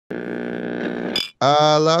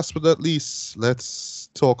Last but not least, let's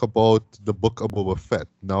talk about the Book of Boba Fett.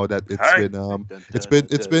 Now that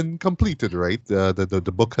it's been completed, right?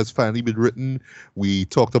 The book has finally been written. We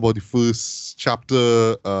talked about the first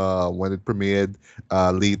chapter when it premiered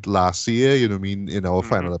late last year. You know what I mean, in our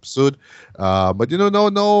final episode. But now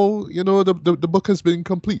the book has been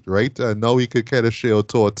complete, right? And now we could kind of share our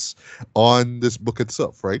thoughts on this book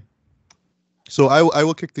itself, right? So I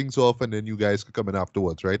will kick things off, and then you guys can come in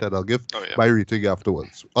afterwards, right? And I'll give my rating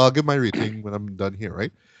afterwards. I'll give my rating when I'm done here,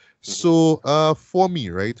 right? So for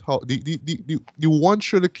me, right, how the one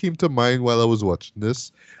show that came to mind while I was watching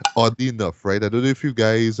this, oddly enough, right? I don't know if you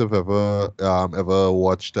guys have ever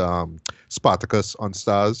watched Spartacus on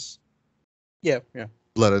Stars. Yeah.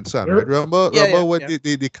 Blood and Sand, right? Remember when yeah.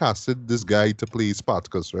 they casted this guy to play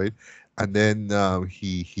Spartacus, right? And then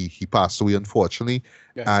he passed away, unfortunately.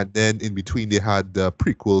 Yeah. And then in between they had the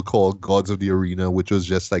prequel called Gods of the Arena, which was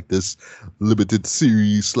just like this limited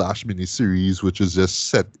series / mini series, which was just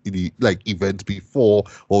set in the like events before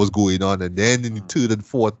what was going on. And then in the third and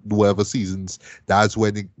fourth whatever seasons, that's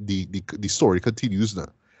when the story continues now.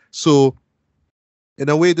 So in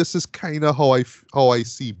a way, this is kind of how I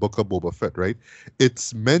see Book of Boba Fett, right?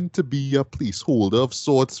 It's meant to be a placeholder of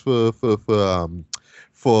sorts for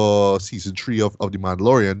season 3 of The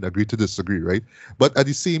Mandalorian. Agree to disagree, right? But at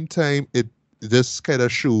the same time, it just kind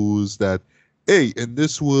of shows that, hey, in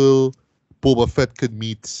this world, Boba Fett could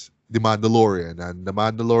meet the Mandalorian, and the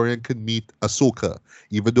Mandalorian can meet Ahsoka,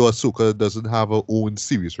 even though Ahsoka doesn't have her own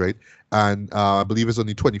series, right? And I believe it's on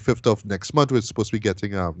the 25th of next month. We're supposed to be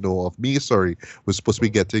getting of May, sorry. We're supposed to be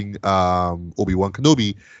getting Obi-Wan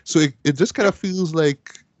Kenobi. So it just kind of feels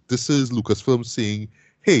like this is Lucasfilm saying,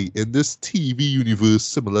 hey, in this TV universe,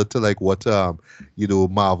 similar to like what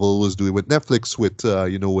Marvel was doing with Netflix, with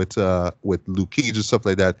Luke Cage and stuff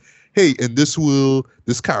like that. Hey, in this world,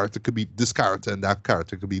 this character could be this character, and that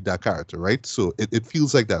character could be that character, right? So it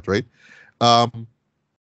feels like that, right?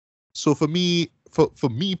 So for me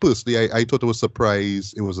personally, I thought it was a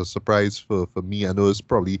surprise. It was a surprise for me. I know it's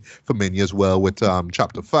probably for many as well with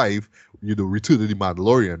chapter 5, Return of the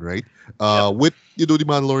Mandalorian, right? With the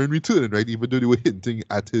Mandalorian returning, right? Even though they were hinting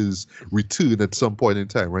at his return at some point in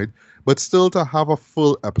time, right? But still to have a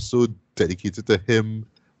full episode dedicated to him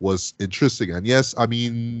was interesting. And yes, I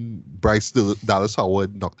mean, Bryce Dallas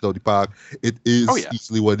Howard knocked it out of the park. It is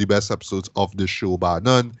easily one of the best episodes of the show, bar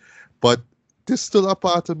none. But there's still a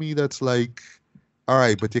part of me that's like, all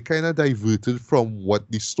right, but you kind of diverted from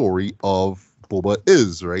what the story of Boba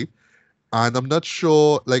is, right? And I'm not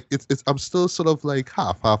sure, like, I'm still sort of like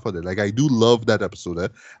half of it. Like, I do love that episode.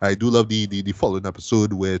 I do love the following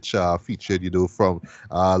episode, which featured, from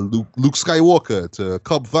Luke Skywalker to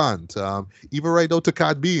Cobb Vanth, even right now to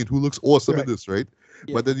Cad Bane, who looks awesome in this, right?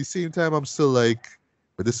 Yeah. But at the same time, I'm still like,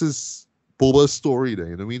 but this is Boba's story, then,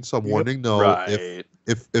 you know what I mean? So I'm wondering now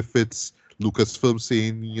if it's Lucasfilm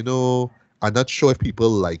saying, I'm not sure if people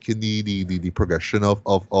liking the progression of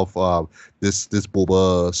this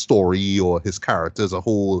Boba story or his character as a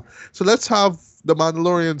whole. So let's have the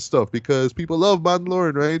Mandalorian stuff because people love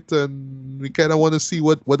Mandalorian, right? And we kind of want to see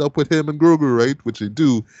what up with him and Grogu, right? Which they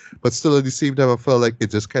do, but still at the same time, I felt like it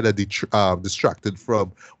just kind of distracted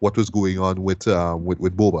from what was going on with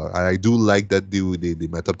Boba. I do like that they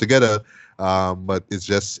met up together, but it's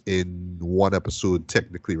just in one episode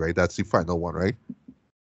technically, right? That's the final one, right?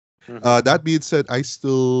 That being said, I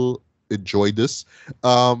still enjoy this.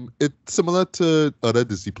 It's similar to other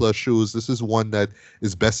Disney Plus shows. This is one that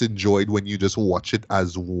is best enjoyed when you just watch it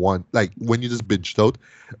as one, like when you just binged out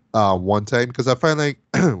one time. Because I find like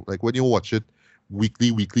like when you watch it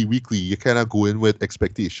weekly, you kind of go in with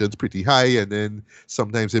expectations pretty high, and then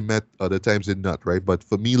sometimes it met, other times it not, right? But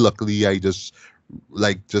for me, luckily, I just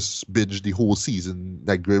binge the whole season,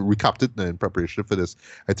 like recapped it in preparation for this.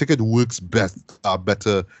 I think it works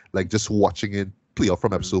better like just watching it play out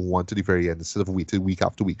from episode 1 to the very end instead of waiting week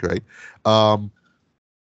after week, right?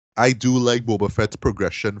 I do like Boba Fett's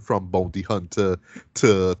progression from bounty hunter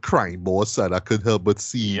to crime boss, and I couldn't help but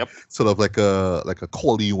see sort of like a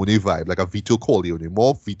Corleone vibe, like a Vito Corleone,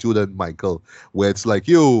 more Vito than Michael, where it's like,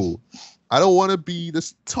 yo, I don't want to be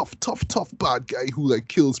this tough bad guy who like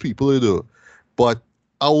kills people, But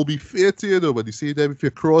I will be fair to you, though. But at the same time, if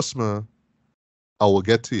you cross me, I will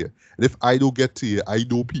get to you. And if I don't get to you, I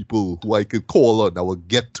know people who I could call on that will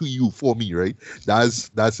get to you for me, right?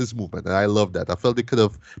 That's his movement, and I love that. I felt they could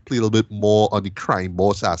have played a little bit more on the crime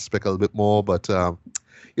boss aspect, a little bit more, but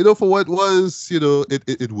for what was,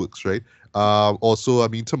 it works, right? Also, I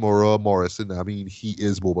mean, Tamora Morrison, I mean, he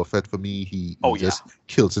is Boba Fett for me. He just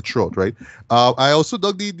kills it short, right? I also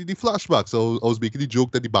dug the flashback. So I was making the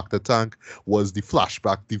joke that the Bacta tank was the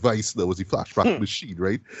flashback device, that was the flashback machine,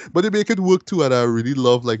 right? But they make it work too, and I really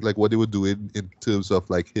love like what they were doing in terms of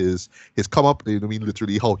like his come up. You know what I mean?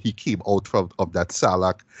 Literally how he came out of that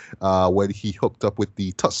Salak when he hooked up with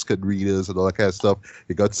the Tuscan readers and all that kind of stuff.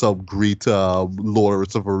 He got some great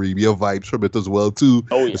Lawrence of Arabia vibes from it as well too.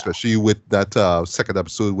 Especially with that second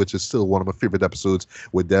episode, which is still one of my favorite episodes,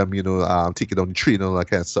 with them, taking on the train and all that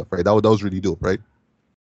kind of stuff, right? That was really dope, right?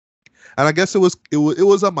 And I guess it was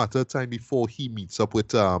a matter of time before he meets up with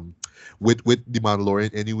the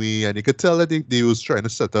Mandalorian anyway, and you could tell that they was trying to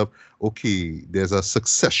set up, okay, there's a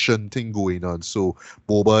succession thing going on. So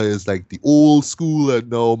Boba is like the old school,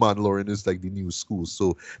 and now Mandalorian is like the new school.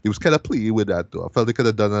 So they was kind of playing with that though. I felt they could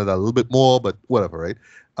have done it a little bit more, but whatever, right?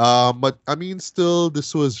 But I mean, still,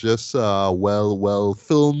 this was just well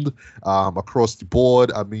filmed across the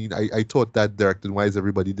board. I mean, I thought that directing wise,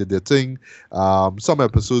 everybody did their thing. Some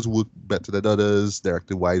episodes worked better than others,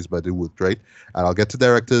 directing wise, but it worked, right? And I'll get to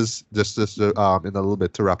directors just in a little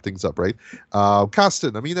bit to wrap things up, right?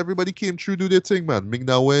 Casting, I mean, everybody came through, do their thing, man.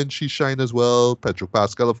 Ming-Na Wen, she shined as well. Pedro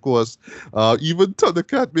Pascal, of course. Even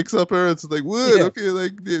Thundercat makes up her. It's like, what? Yeah. Okay,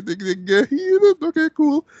 like they get healed. Okay,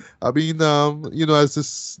 cool. I mean,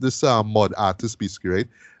 as this mod artist basically, right?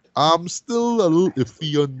 I'm still a little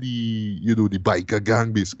iffy on the the biker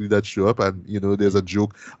gang basically that show up, and there's a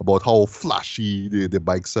joke about how flashy the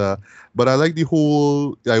bikes are. But I like the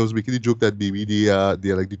whole. I was making the joke that maybe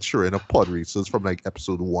they're like the children of pod racers from like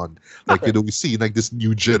episode 1. Like we see like this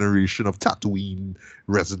new generation of Tatooine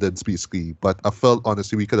residents basically. But I felt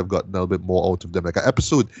honestly we could have gotten a little bit more out of them, like an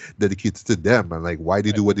episode dedicated to them and like why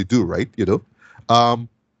they do what they do, right?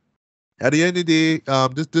 At the end of the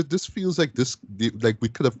day, this feels like we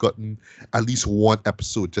could have gotten at least one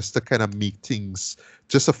episode just to kind of make things,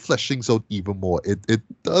 just to flesh things out even more. It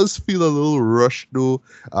does feel a little rushed though,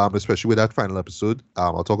 especially with that final episode.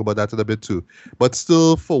 I'll talk about that in a bit too. But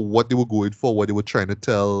still, for what they were going for, what they were trying to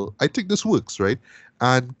tell, I think this works, right?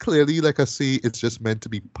 And clearly, like I say, it's just meant to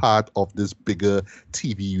be part of this bigger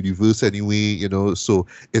TV universe anyway, So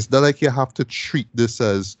it's not like you have to treat this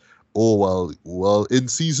as, oh well in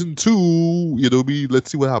season 2 let's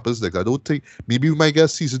see what happens next. I don't think, maybe we might get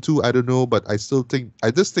season 2, I don't know, but I just think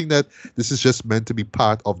that this is just meant to be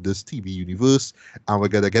part of this TV universe, and we're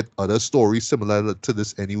gonna get other stories similar to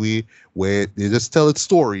this anyway, where they just tell its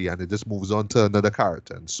story and it just moves on to another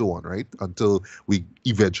character and so on, right, until we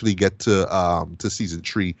eventually get to season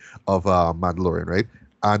 3 of Mandalorian, right?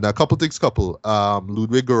 And a couple things,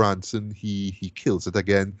 Ludwig Göransson, he kills it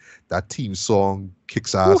again. That theme song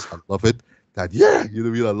kicks ass. Oof. I love it. I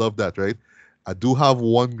love that, right? I do have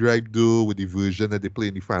one gripe though with the version that they play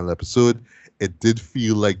in the final episode. It did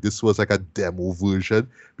feel like this was like a demo version,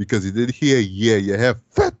 because you did hear, you have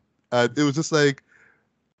Fett, and it was just like,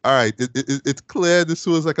 all right, it's clear this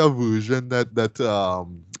was like a version that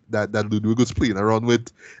Ludwig was playing around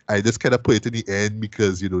with. I just kind of put it in the end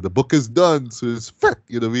because the book is done, so it's Fett,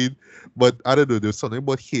 you know what I mean? But I don't know, there's something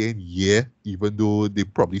about hearing even though they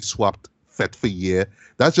probably swapped Fett for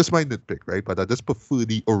That's just my nitpick, right? But I just prefer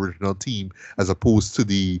the original team as opposed to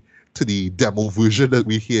the demo version that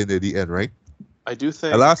we hear near the end, right? I do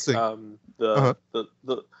think the last thing, the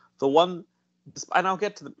one. And I'll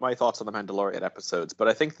get to my thoughts on the Mandalorian episodes, but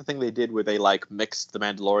I think the thing they did where they mixed the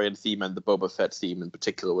Mandalorian theme and the Boba Fett theme in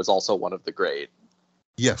particular was also one of the great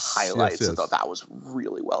highlights. Yes. I thought that was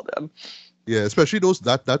really well done. Yeah, especially those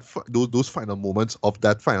final moments of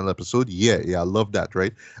that final episode. Yeah, I love that.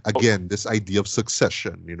 Right? Again, this idea of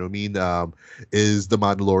succession. You know what I mean? Is the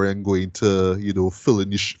Mandalorian going to fill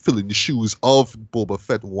in the shoes of Boba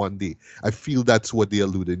Fett one day? I feel that's what they're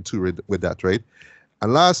alluding to with that, right?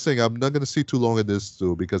 And last thing, I'm not going to say too long on this,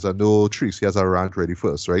 too, because I know Tracy has a rant ready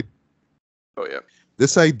first, right? Oh, yeah.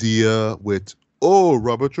 This idea with,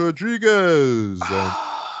 Robert Rodriguez.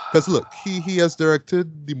 Because, look, he has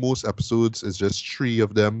directed the most episodes. It's just 3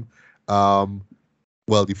 of them. Chapter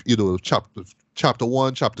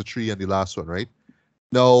 1, Chapter 3, and the last one, right?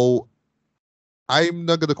 Now, I'm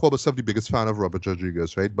not going to call myself the biggest fan of Robert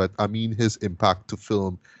Rodriguez, right? But, I mean, his impact to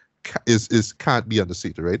film can't be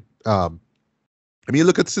understated, right? I mean,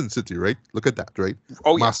 look at Sin City, right? Look at that, right?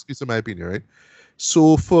 Oh, yeah. Masterpiece, in my opinion, right?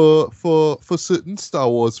 So for certain Star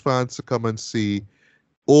Wars fans to come and say,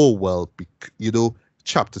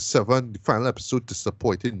 Chapter 7, the final episode,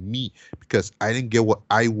 disappointed me because I didn't get what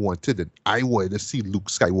I wanted, and I wanted to see Luke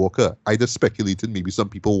Skywalker. I just speculated maybe some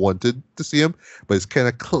people wanted to see him, but it's kind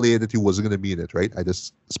of clear that he wasn't going to be in it, right? I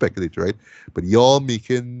just speculated, right? But y'all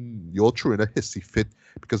throwing a hissy fit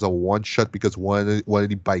because of one shot, because one of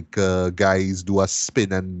the biker guys do a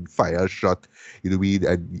spin and fire a shot, you know what I mean?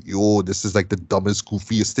 And this is like the dumbest,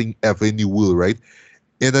 goofiest thing ever in the world, right?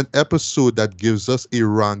 In an episode that gives us a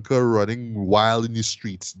ranker running wild in the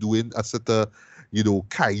streets, doing a set of,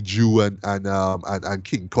 kaiju and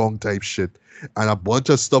King Kong type shit, and a bunch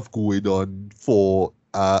of stuff going on for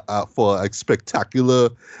a spectacular,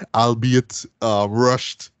 albeit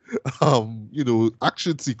rushed,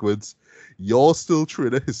 action sequence. Y'all still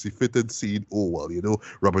trying to hissy fit and saying, oh well,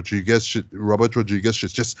 Robert Rodriguez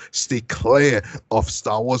should just stay clear of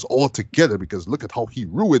Star Wars altogether because look at how he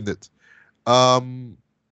ruined it.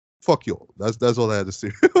 Fuck y'all. That's all I had to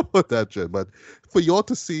say about that shit. But for y'all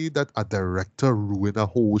to say that a director ruined a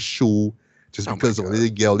whole show just because of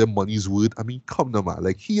they get all their money's worth, I mean, come on, man.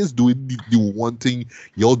 Like, he is doing the one thing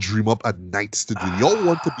y'all dream up at nights to do. Y'all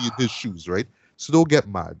want to be in his shoes, right? So don't get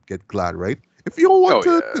mad, get glad, right? If you all want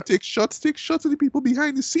to take shots at the people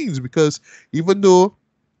behind the scenes, because even though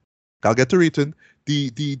I'll get to rating,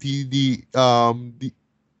 the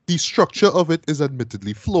structure of it is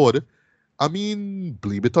admittedly flawed. I mean,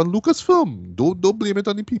 blame it on Lucasfilm. Don't blame it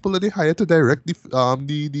on the people that they hired to direct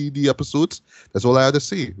the episodes. That's all I had to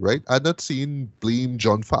say, right? I'm not saying blame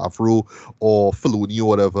Jon Favreau or Filoni or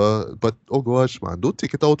whatever, but oh gosh, man, don't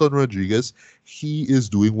take it out on Rodriguez. He is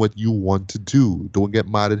doing what you want to do. Don't get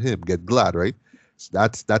mad at him. Get glad, right? So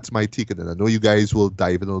that's my take on it. I know you guys will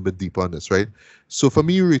dive in a little bit deeper on this, right? So for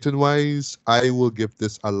me, rating-wise, I will give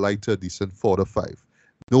this a lighter, decent 4 to 5.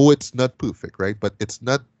 No, it's not perfect, right? But it's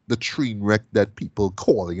not the train wreck that people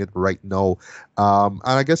calling it right now. And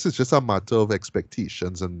I guess it's just a matter of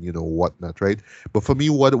expectations and, whatnot, right? But for me,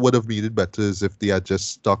 what would have made it better is if they had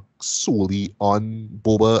just stuck solely on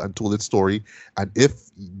Boba and told its story. And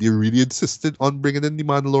if they really insisted on bringing in the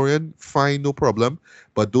Mandalorian, fine, no problem.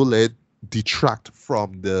 But don't let it detract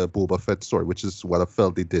from the Boba Fett story, which is what I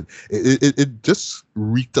felt they did. It just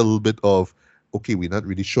reeked a little bit of, okay, we're not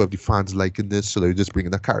really sure if the fans liking this, so they're just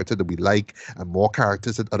bringing a character that we like and more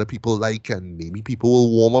characters that other people like, and maybe people will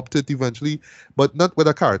warm up to it eventually, but not with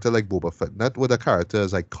a character like Boba Fett, not with a character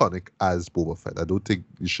as iconic as Boba Fett. I don't think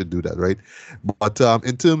you should do that, right? But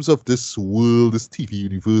in terms of this world, this TV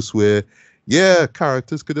universe where,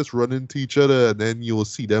 characters could just run into each other and then you'll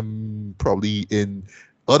see them probably in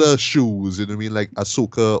other shows, you know what I mean, like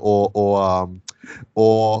Ahsoka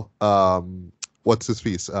or what's his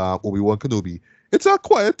face? Obi-Wan Kenobi. It's a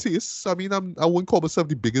quiet taste. I mean, I wouldn't call myself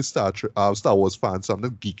the biggest Star Wars fan, so I'm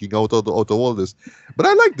not geeking out of all this. But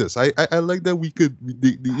I like this. I like that we could,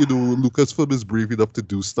 Lucasfilm is brave enough to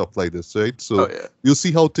do stuff like this, right? So you'll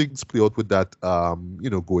see how things play out with that,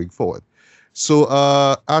 going forward.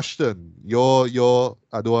 So, Ashton, your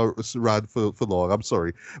I know I ran for long. I'm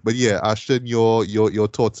sorry, but Ashton, your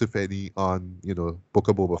thoughts, if any, on Book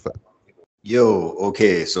of Boba Fett.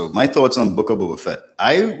 Okay. So my thoughts on Book of Boba Fett.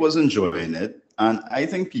 I was enjoying it, and I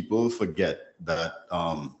think people forget that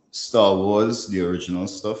Star Wars, the original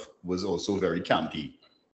stuff, was also very campy.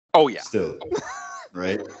 Oh yeah. Still,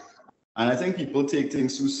 right? And I think people take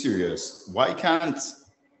things too serious. Why can't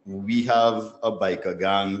we have a biker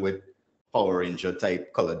gang with Power Ranger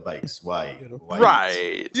type colored bikes? Why?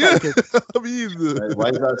 Right. Yeah. I mean, why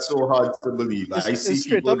is that so hard to believe? I see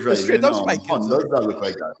people driving Hondas that look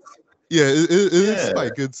like that. Yeah, it is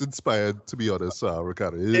Spike. It's inspired, to be honest,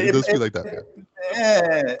 Ricardo. It does feel like that.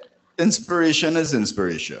 Yeah. Inspiration is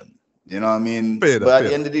inspiration. You know what I mean? But at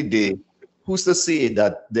the end of the day, who's to say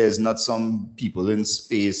that there's not some people in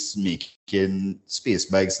space making space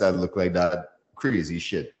bikes that look like that crazy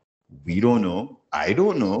shit? We don't know. I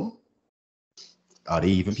don't know. Are there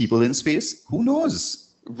even people in space? Who knows?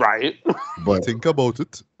 Right. But think about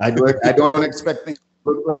it. I don't expect things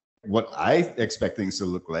to look like what I expect things to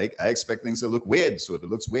look like. I expect things to look weird. So if it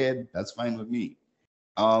looks weird, that's fine with me.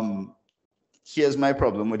 Here's my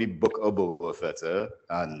problem with the Book of Boba Fett,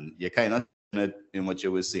 and you're kind of in what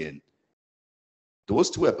you were saying.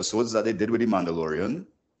 Those 2 episodes that they did with the Mandalorian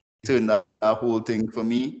turned that whole thing for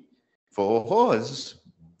me for a horse.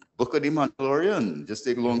 Book of the Mandalorian just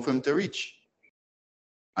take long for him to reach.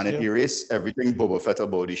 And it erased everything Boba Fett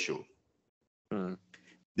about the show.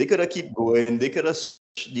 They could have keep going. They could have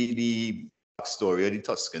the backstory of the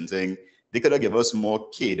Tuscan thing. They could have given us more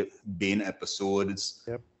Cade Bane episodes.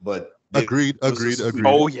 Yep. But agreed.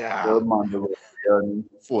 Oh yeah. Mandalorian,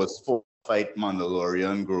 force fight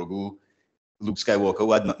Mandalorian, Grogu, Luke Skywalker,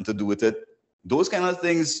 who had nothing to do with it. Those kind of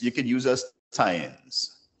things you could use as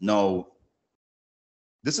tie-ins. Now,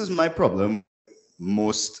 this is my problem with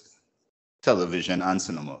most television and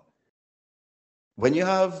cinema. When you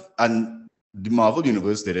have, and the Marvel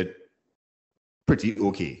Universe did it pretty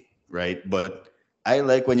okay, right? But I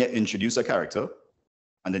like when you introduce a character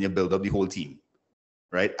and then you build up the whole team,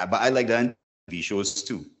 right? But I like that in TV shows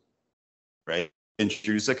too, right?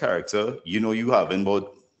 Introduce a character, you have in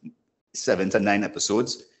about 7 to 9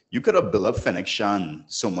 episodes. You could have built up Fennec Shan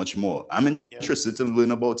so much more. I'm interested to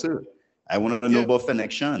learn about her. I want to know about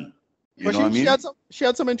Fennec Shan. You know what I mean? She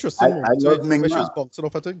had some interesting moments. I love Ming-Na. She was bouncing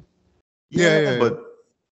off, I think. Yeah, but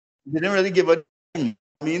they didn't really give her. I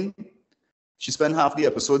mean, she spent half the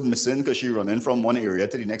episode missing because she running from one area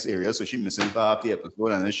to the next area, so she missing for half the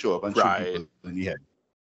episode and then show up and shoot people in the head.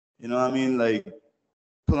 You know what I mean? Like,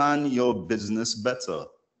 plan your business better.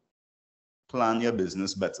 Plan your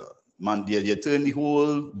business better. Man, you turn the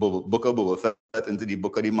whole Book of Boba Fett into the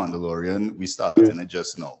Book of the Mandalorian. We starting it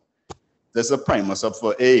just now. There's a primus up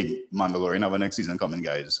for, hey, Mandalorian have a next season coming,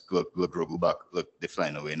 guys. Look, Grogu back. Look, they're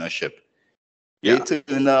flying away in a ship. They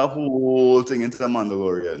turn that whole thing into the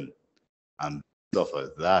Mandalorian. And stuff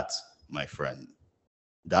like that, my friend,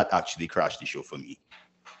 that actually crashed the show for me.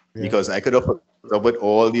 Yeah. Because I could have put up with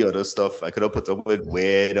all the other stuff. I could have put up with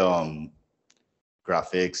weird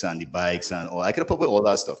graphics and the bikes and all. I could have put up with all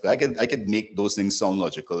that stuff. I could make those things sound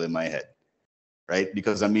logical in my head, right?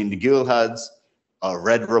 Because, I mean, the girl has a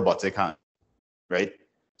red robotic hand, right?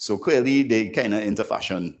 So clearly they kind of into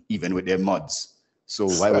fashion, even with their mods. So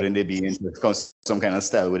why wouldn't they be into some kind of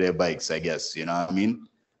style with their bikes, I guess, you know what I mean?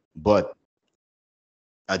 But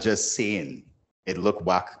I'm just saying, it looked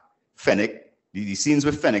whack. Fennec, the scenes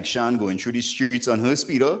with Fennec Shan going through the streets on her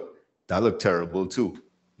speeder, that looked terrible too.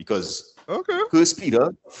 Because her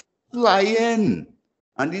speeder flying.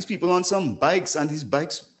 And these people on some bikes, and these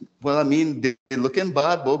bikes, well, I mean, they're looking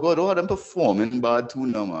bad, but God, all of them performing bad too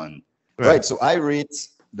now, man. Right, so I rate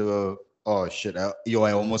the,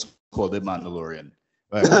 I almost called it Mandalorian.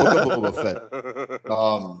 Right, Book of Boba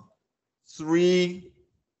Fett. 3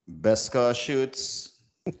 Beskar shirts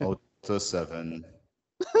out of 7.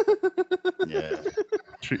 Yeah.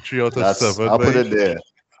 3 out of 7. I'll put it there.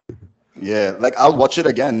 Yeah, like I'll watch it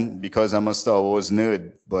again because I'm a Star Wars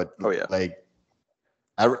nerd. But like,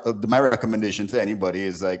 my recommendation to anybody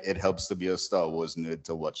is like, it helps to be a Star Wars nerd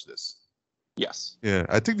to watch this. Yes. Yeah,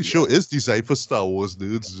 I think the show is designed for Star Wars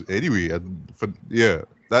nerds anyway, and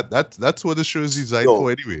that's what the show is designed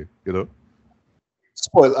for anyway. You know.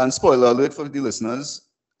 Spoiler alert for the listeners.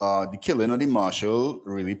 The killing of the Marshal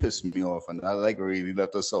really pissed me off, and I really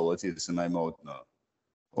left a sour taste in my mouth now.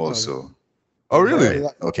 Also. Oh really?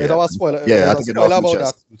 Okay. That was spoiler. Yeah, I think spoiler about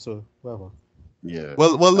that. So whatever. Yeah.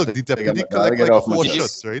 Well, look, the deputy collect like 4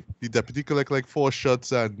 shots, right? The deputy collect like 4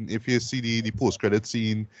 shots, and if you see the post-credit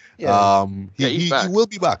scene, he will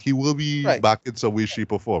be back. He will be back in some way,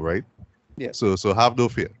 shape, or form, right? Yeah. So have no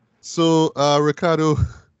fear. So, Ricardo,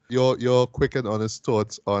 your quick and honest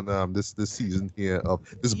thoughts on this season here of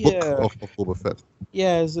this book of Boba Fett.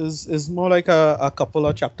 Yeah, it's more like a couple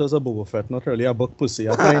of chapters of Boba Fett, not really a book per se.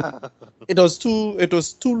 I find it was too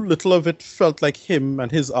little of it felt like him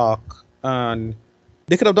and his arc. And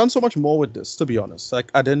they could have done so much more with this, to be honest.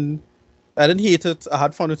 Like I didn't hate it. I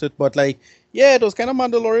had fun with it, but like, it was kind of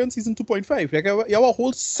Mandalorian season 2.5. Like you have a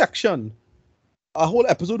whole section, a whole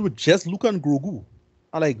episode with just Luke and Grogu.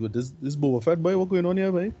 I like with this Boba Fett boy. What's going on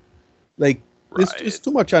here, boy? Like it's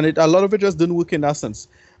too much, and a lot of it just didn't work in that sense.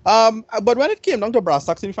 But when it came down to brass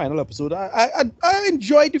tacks in the final episode, I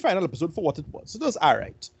enjoyed the final episode for what it was. It was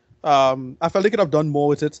alright. I felt they could have done more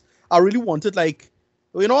with it. I really wanted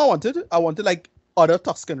I wanted like other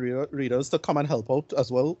Tusken Raiders to come and help out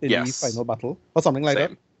as well in the final battle or something like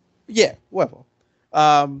that. Yeah, whatever.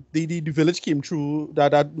 The village came through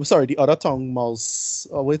the other tongue, Mos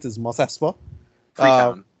Espa.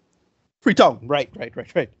 Freetown, right.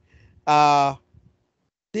 I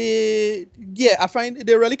find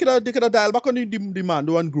they really could have dialed back on the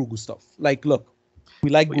Mando and Grogu stuff. Like, look, we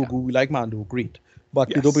like Grogu, we like Mando, great, but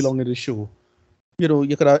they don't belong in the show. You know,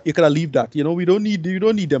 you could leave that. You know, you don't need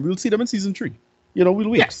them. We'll see them in season 3. You know, we'll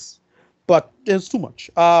wait. Yes. But there's too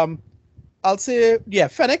much. I'll say,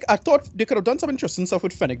 Fennec. I thought they could have done some interesting stuff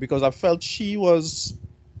with Fennec because I felt she was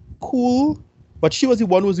cool, but she was the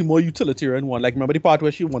one who was the more utilitarian one. Like, remember the part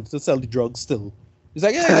where she wanted to sell the drugs still? It's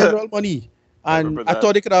like, I want money. And I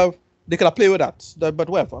thought they could have played with that. But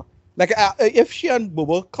whatever. Like, if she and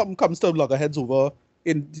Boba comes to loggerheads over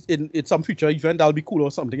in some future event, that'll be cool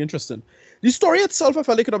or something interesting. The story itself, I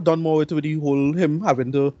felt they could have done more with the whole him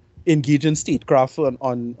having to engage in statecraft on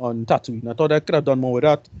Tatooine. I thought I could have done more with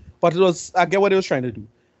that, but I get what they was trying to do.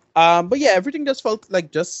 But yeah, everything just felt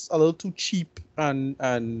like just a little too cheap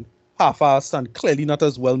and half-assed and clearly not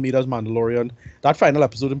as well made as Mandalorian. That final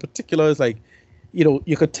episode in particular is like,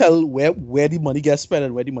 you could tell where the money gets spent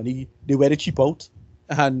and where they cheap out.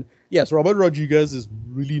 And yes, Robert Rodriguez is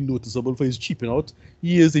really noticeable for his cheaping out.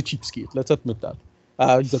 He is a cheapskate. Let's admit that.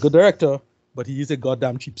 He's a good director, but he is a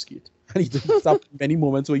goddamn cheapskate. And he doesn't have many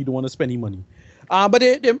moments where you don't want to spend any money. But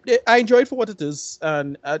I enjoyed it for what it is,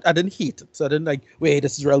 and I didn't hate it. So I didn't like, wait,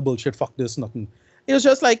 this is real bullshit, fuck this, nothing. It was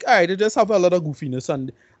just like, all right, they just have a lot of goofiness,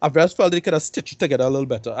 and I just felt they could have stitched it together a little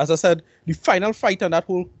better. As I said, the final fight and that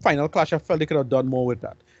whole final clash, I felt they could have done more with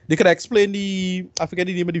that. They could have explained I forget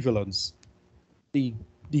the name of the villains. The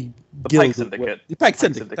Pike Syndicate. The Pike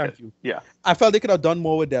Syndicate, thank you. Yeah. I felt they could have done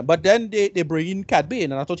more with them. But then they bring in Cad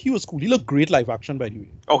Bane, and I thought he was cool. He looked great live action, by the way.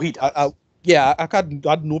 Oh, he does. I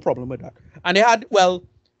had no problem with that. And they had, from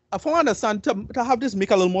what I understand, to have this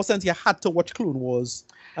make a little more sense, you had to watch Clone Wars.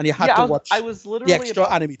 And you had to watch the extra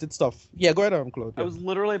animated stuff. Yeah, go ahead, Claude. Yeah. I was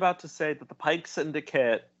literally about to say that the Pike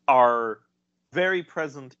Syndicate are very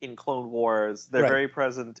present in Clone Wars. They're very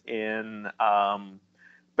present in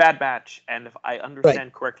Bad Batch. And if I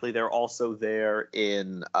understand correctly, they're also there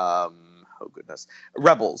in,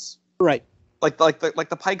 Rebels. Right. Like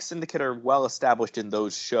the Pike Syndicate are well established in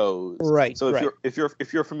those shows. Right. So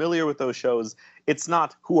if you're familiar with those shows, it's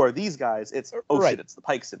not who are these guys, it's shit, it's the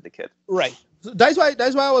Pike Syndicate. Right. So that's why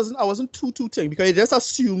I wasn't too thing, because you just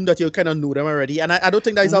assume that you kind of know them already, and I don't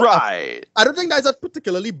think that's I don't think that's a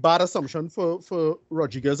particularly bad assumption for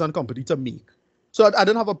Rodriguez and company to make. So I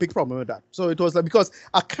didn't have a big problem with that. So it was like, because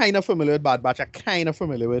I'm kind of familiar with Bad Batch, I'm kind of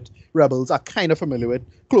familiar with Rebels, I'm kind of familiar with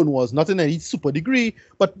Clone Wars, not in any super degree,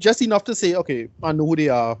 but just enough to say, okay, I know who they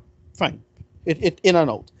are, fine. It in and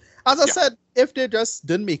out. As I said, if they just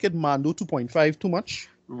didn't make it Mando 2.5 too much,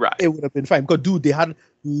 it would have been fine. Because, dude, they had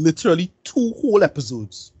literally 2 whole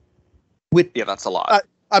episodes. That's a lot.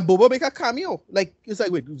 And Boba make a cameo. Like, it's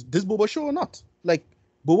like, wait, is this Boba show or not? Like,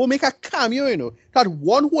 Boba make a cameo, Had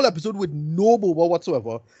 1 whole episode with no Boba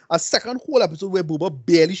whatsoever. A second whole episode where Boba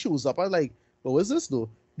barely shows up. I was like, what is this, though?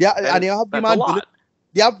 They have the man building,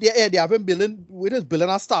 they have him building with his building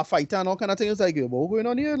a starfighter and all kind of things. It's like, yo, what's going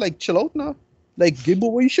on here? Like, chill out now. Like, give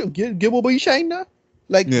Boba his shine now.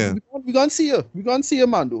 Like, we gonna see you. We gonna see you,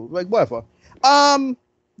 Mando. Like, whatever.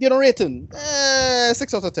 Rating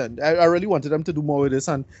 6 out of 10. I really wanted them to do more with this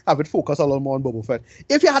and have it focus a little more on Boba Fett.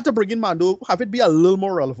 If you had to bring in Mando, have it be a little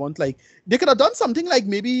more relevant. Like, they could have done something like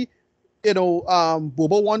maybe,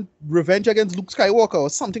 Boba want revenge against Luke Skywalker or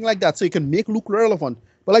something like that, so you can make Luke relevant.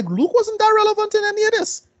 But like, Luke wasn't that relevant in any of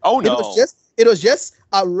this. Oh no! It was just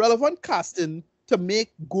a relevant casting to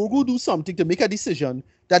make Grogu do something, to make a decision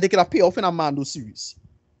that they could have pay off in a Mando series.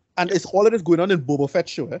 And it's all of this going on in Boba Fett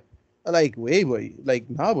show. Like, wait, boy. Like,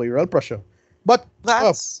 nah, boy, real pressure. But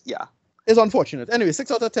that's, it's unfortunate. Anyway,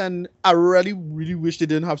 6 out of 10. I really, really wish they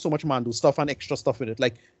didn't have so much Mando stuff and extra stuff with it.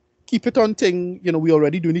 Like, keep it on thing. We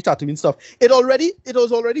already doing the Tatooine stuff. It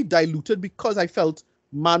was already diluted because I felt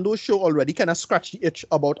Mando's show already kind of scratched the itch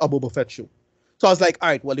about a Boba Fett show. So I was like, all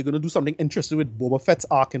right, well, they're going to do something interesting with Boba Fett's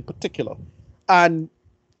arc in particular. And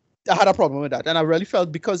I had a problem with that. And I really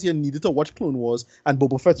felt because you needed to watch Clone Wars and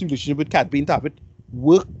Boba Fett's relationship with Cad Bane to have it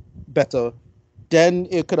work better, then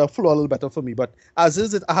it could have flowed a little better for me. But as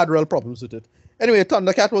is, I had real problems with it. Anyway,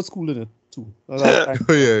 Thundercat was cool in it too. I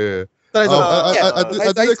didn't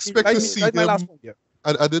expect to see him.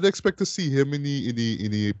 I didn't expect to see him in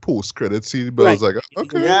the post-credit scene, but I was like,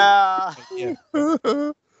 okay,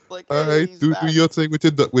 like, all right, do your thing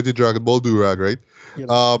with your Dragon Ball do-rag, right?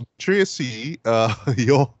 Tracy,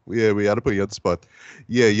 we had to put you on the spot.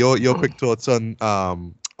 Yeah, your quick thoughts on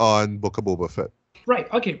Book of Boba Fett. Right.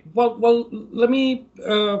 Okay. Well. Let me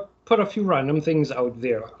put a few random things out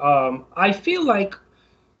there. I feel like,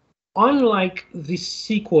 unlike the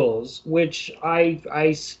sequels, which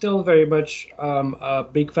I still very much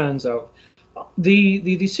big fans of,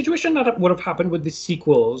 the situation that would have happened with the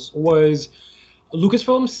sequels was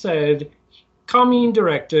Lucasfilm said, come in,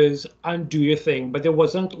 directors, and do your thing, but there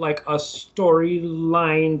wasn't like a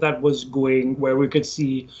storyline that was going where we could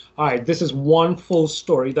see, all right, this is one full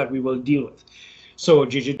story that we will deal with. So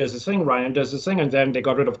JJ does his thing, Ryan does his thing, and then they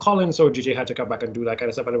got rid of Colin, so JJ had to come back and do that kind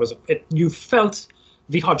of stuff. And you felt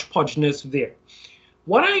the hodgepodgeness there.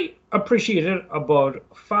 What I appreciated about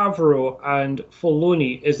Favreau and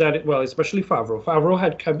Filoni is that, especially Favreau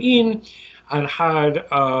had come in and had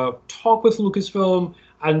a talk with Lucasfilm,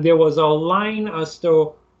 and there was a line as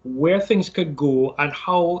to where things could go and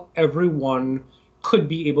how everyone could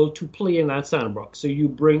be able to play in that sandbox. So you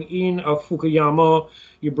bring in a Fukuyama,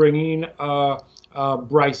 you bring in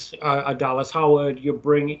Bryce Dallas Howard. You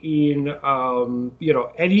bring in,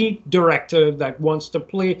 any director that wants to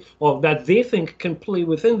play or that they think can play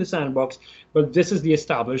within the sandbox, but this is the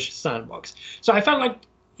established sandbox. So I felt like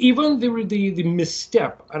even the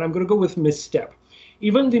misstep, and I'm going to go with misstep,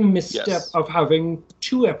 even the misstep of having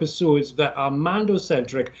 2 episodes that are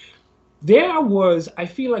Mando-centric, I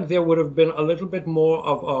feel like there would have been a little bit more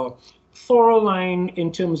of a thorough line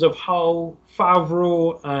in terms of how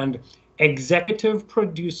Favreau and executive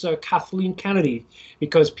producer Kathleen Kennedy,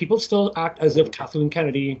 because people still act as if Kathleen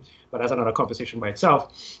Kennedy, but that's another conversation by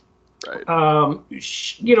itself. Right.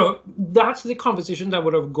 That's the conversation that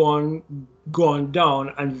would have gone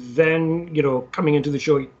down, and then coming into the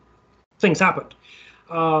show, things happened.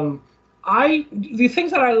 The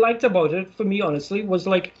things that I liked about it, for me, honestly, was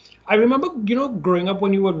like I remember growing up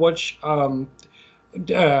when you would watch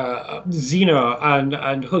Xena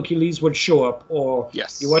and Hercules would show up, or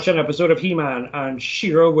you watch an episode of He-Man and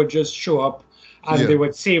She-Ra would just show up and they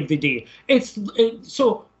would save the day.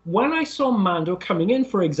 So when I saw Mando coming in,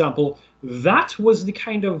 for example, that was the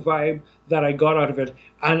kind of vibe that I got out of it,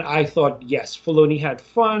 and I thought, yes, Filoni had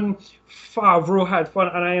fun, Favreau had fun,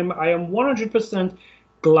 and I am 100%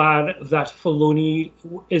 glad that Filoni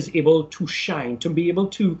is able to shine, to be able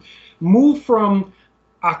to move from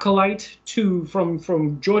acolyte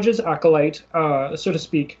from George's acolyte, so to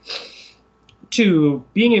speak, to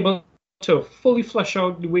being able to fully flesh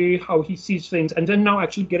out the way how he sees things, and then now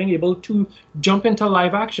actually getting able to jump into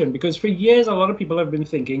live action. Because for years, a lot of people have been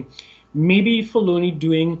thinking maybe Filoni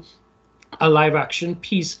doing a live action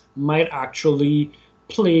piece might actually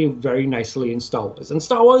play very nicely in Star Wars. And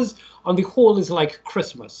Star Wars, on the whole, is like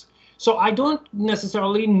Christmas. So I don't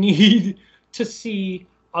necessarily need to see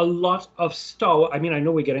a lot of Star Wars. I mean, I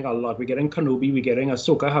know we're getting a lot. We're getting Kenobi, we're getting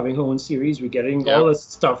Ahsoka having her own series, we're getting all this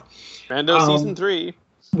stuff. Mando season 3.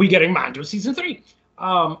 We're getting Mando season 3.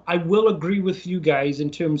 I will agree with you guys in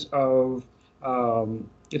terms of what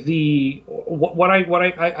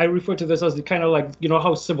I refer to this as the kind of like,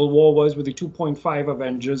 how Civil War was with the 2.5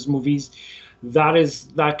 Avengers movies. That is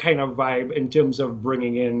that kind of vibe in terms of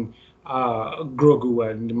bringing in Grogu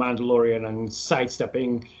and the Mandalorian and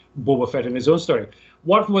sidestepping Boba Fett in his own story.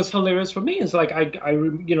 What was hilarious for me is like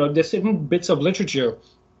there's certain bits of literature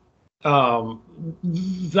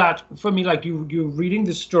that for me, like you're reading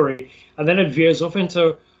the story and then it veers off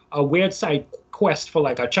into a weird side quest for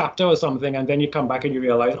like a chapter or something, and then you come back and you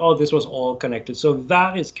realize, oh, this was all connected. So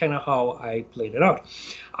that is kind of how I played it out.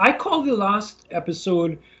 I call the last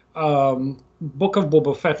episode Book of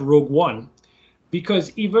Boba Fett Rogue One,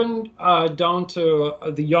 because even down to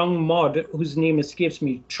the young mod whose name escapes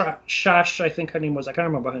me, Shash, I think her name was, I can't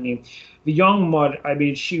remember her name. The young mod, I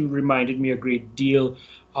mean, she reminded me a great deal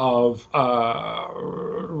of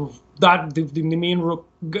the main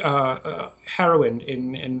heroine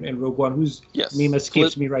in Rogue One, whose name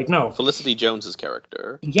escapes me right now. Felicity Jones's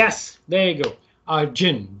character. Yes, there you go.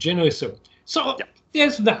 Jyn Erso. So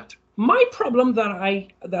there's that. My problem that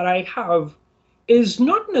I have is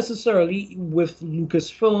not necessarily with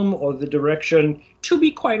Lucasfilm or the direction. To be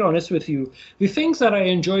quite honest with you, the things that I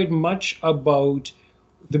enjoyed much about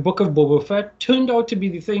the Book of Boba Fett turned out to be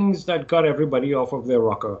the things that got everybody off of their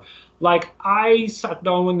rocker. Like, I sat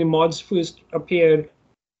down when the mods first appeared,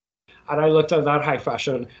 and I looked at that high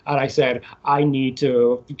fashion, and I said, I need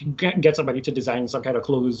to get somebody to design some kind of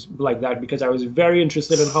clothes like that, because I was very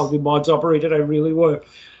interested in how the mods operated. I really were.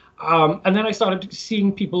 And then I started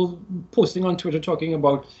seeing people posting on Twitter talking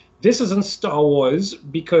about, this isn't Star Wars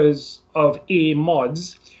because of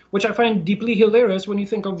mods, which I find deeply hilarious when you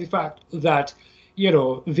think of the fact that,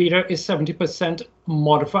 Vader is 70%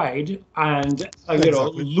 modified, and,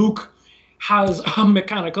 Luke has a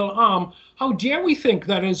mechanical arm. How dare we think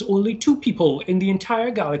that there's only 2 people in the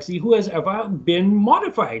entire galaxy who has ever been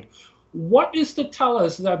modified? What is to tell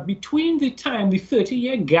us that between the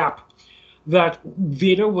 30-year gap that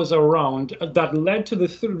Vader was around, that led to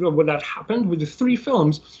what that happened with the 3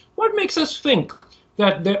 films, what makes us think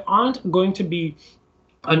that there aren't going to be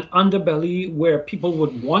an underbelly where people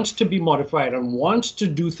would want to be modified and want to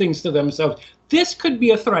do things to themselves? This could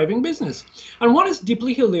be a thriving business. And what is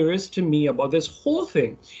deeply hilarious to me about this whole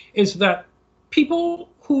thing is that people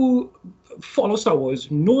who follow Star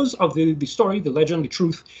Wars knows of the story, the legend, the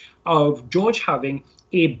truth of George having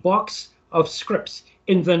a box of scripts.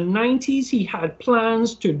 In the 90s, he had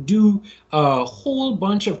plans to do a whole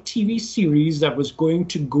bunch of TV series that was going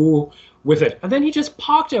to go with it. And then he just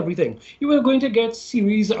parked everything. You were going to get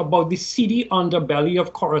series about the seedy underbelly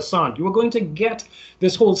of Coruscant. You were going to get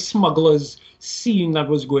this whole smugglers scene that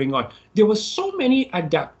was going on. There were so many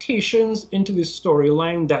adaptations into this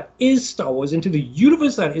storyline that is Star Wars, into the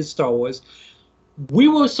universe that is Star Wars, we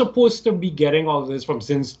were supposed to be getting all this from,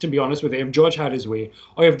 since, to be honest with you, if George had his way,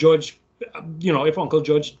 or if George, if Uncle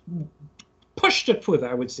George pushed it further,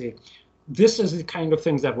 I would say, this is the kind of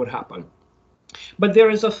things that would happen. But there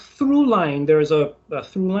is a through line, there is a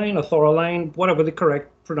through line, a thorough line, whatever the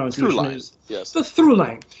correct pronunciation is. Yes. The through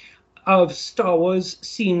line of Star Wars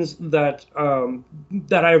scenes that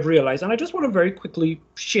that I've realized, and I just want to very quickly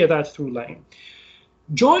share that through line.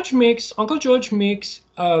 Uncle George makes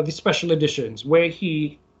the special editions where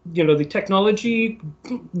he, the technology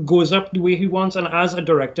goes up the way he wants, and as a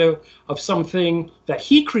director of something that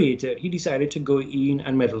he created, he decided to go in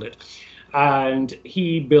and meddle it. And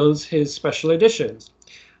he builds his special editions.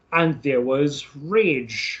 And there was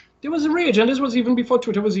rage. There was rage, and this was even before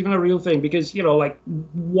Twitter was even a real thing, because, like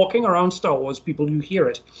walking around Star Wars, people, you hear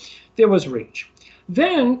it. There was rage.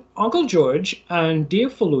 Then Uncle George and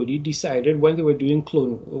Dave Filoni decided, when they were doing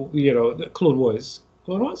Clone Wars,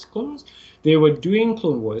 they were doing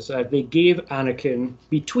Clone Wars, that they gave Anakin,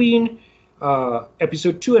 between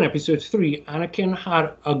episode 2 and episode 3, Anakin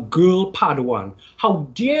had a girl Padawan. How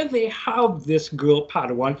dare they have this girl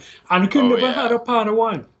Padawan? Anakin never had a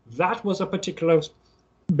Padawan. That was a particular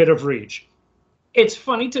bit of rage. It's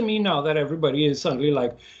funny to me now that everybody is suddenly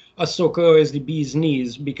like, Ahsoka is the bee's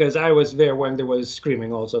knees, because I was there when they was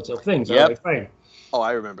screaming all sorts of things. Yep. Like, fine. Oh,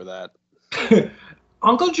 I remember that.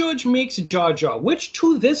 Uncle George makes Jar Jar, which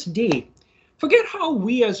to this day, forget how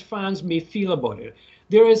we as fans may feel about it,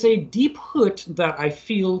 there is a deep hurt that I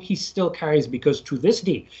feel he still carries, because to this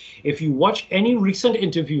day, if you watch any recent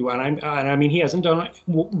interview, and I mean he hasn't done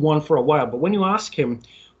one for a while, but when you ask him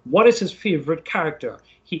what is his favorite character,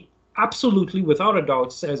 he absolutely, without a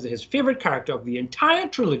doubt, says that his favorite character of the entire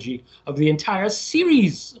trilogy, of the entire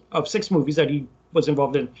series of 6 movies that he was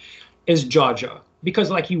involved in, is Jar Jar.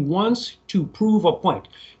 Because he wants to prove a point.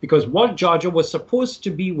 Because what Jar Jar was supposed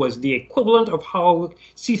to be was the equivalent of how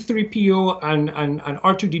C-3PO and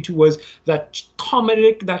R2-D2 was, that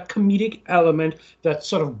comedic element that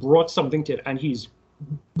sort of brought something to it. And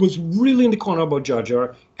was really in the corner about Jar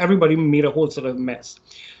Jar. Everybody made a whole sort of mess.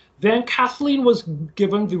 Then Kathleen was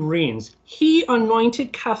given the reins. He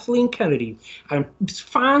anointed Kathleen Kennedy, and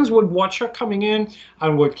fans would watch her coming in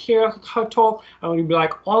and would hear her talk, and would be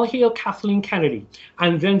like, all hail Kathleen Kennedy.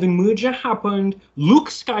 And then the merger happened. Luke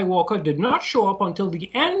Skywalker did not show up until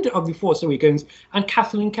the end of The Force Awakens, and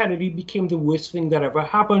Kathleen Kennedy became the worst thing that ever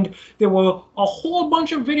happened. There were a whole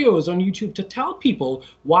bunch of videos on YouTube to tell people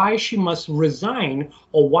why she must resign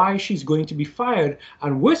or why she's going to be fired,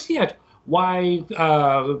 and worse yet, why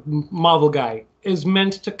Marvel guy is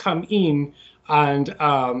meant to come in, and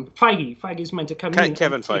Feige is meant to come in.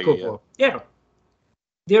 Kevin Feige, yeah.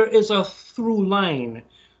 There is a through line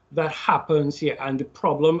that happens here, and the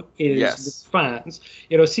problem is the fans.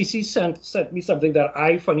 CC sent me something that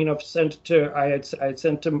I, funny enough, I had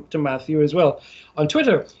sent to Matthew as well on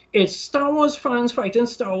Twitter. It's Star Wars fans fighting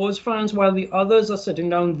Star Wars fans while the others are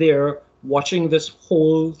sitting down there watching this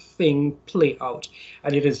whole thing play out,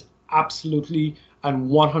 and it is absolutely and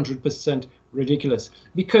 100% ridiculous.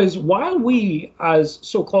 Because while we as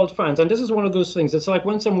so-called fans, and this is one of those things, it's like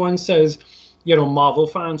when someone says, Marvel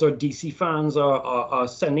fans or DC fans are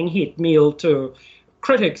sending hate mail to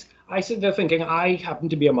critics, I sit there thinking, I happen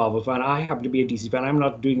to be a Marvel fan, I happen to be a DC fan, I'm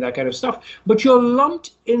not doing that kind of stuff. But you're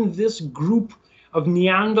lumped in this group of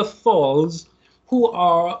Neanderthals who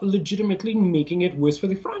are legitimately making it worse for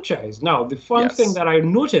the franchise. Now, the fun thing that I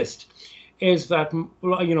noticed is that,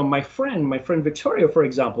 my friend Victoria, for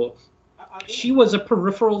example, she was a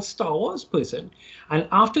peripheral Star Wars person. And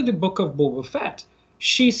after the Book of Boba Fett,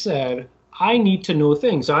 she said, I need to know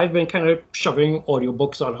things. So I've been kind of shoving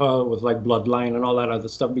audiobooks on her with Bloodline and all that other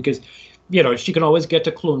stuff, because, she can always get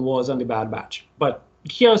to Clone Wars and The Bad Batch. But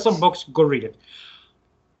here are some books, go read it.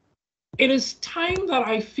 It is time that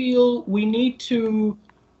I feel we need to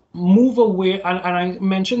move away, and I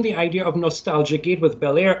mentioned the idea of nostalgia gate with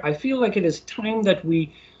Bel Air. I feel like it is time that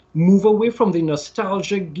we move away from the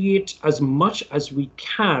nostalgia gate as much as we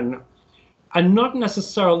can, and not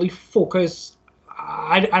necessarily focus.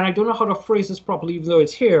 I don't know how to phrase this properly, even though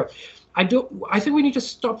it's here. I think we need to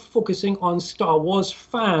stop focusing on Star Wars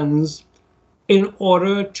fans in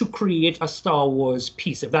order to create a Star Wars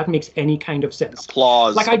piece, if that makes any kind of sense.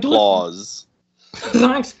 Applause. Applause.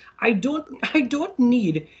 Thanks. I don't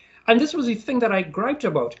need. And this was the thing that I griped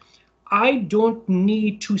about. I don't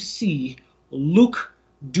need to see Luke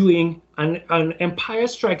doing an Empire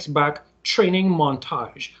Strikes Back training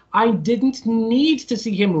montage. I didn't need to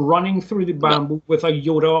see him running through the bamboo with a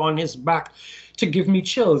Yoda on his back to give me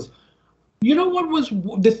chills. You know what was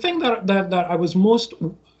the thing that I was most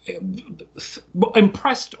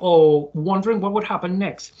impressed or wondering what would happen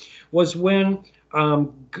next was when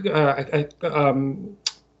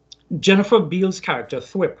Jennifer Beals' character,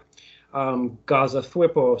 Thwip, Gaza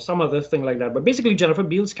Thwip or some other thing like that. But basically, Jennifer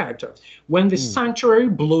Beals' character, when the sanctuary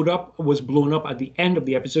was blown up at the end of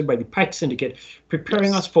the episode by the Pike Syndicate,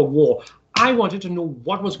 preparing us for war, I wanted to know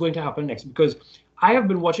what was going to happen next, because I have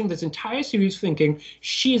been watching this entire series thinking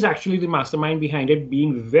she is actually the mastermind behind it,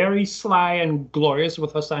 being very sly and glorious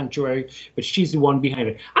with her sanctuary, but she's the one behind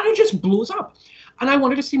it. And it just blows up. And I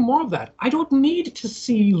wanted to see more of that. I don't need to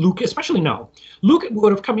see Luke, especially now. Luke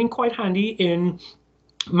would have come in quite handy in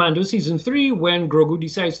Mando Season 3 when Grogu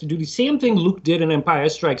decides to do the same thing Luke did in Empire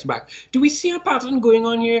Strikes Back. Do we see a pattern going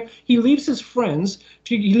on here? He leaves his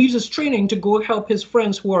training to go help his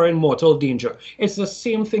friends who are in mortal danger. It's the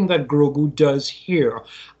same thing that Grogu does here.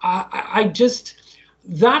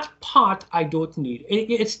 That part I don't need.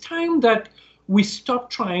 It's time that we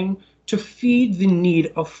stop trying to feed the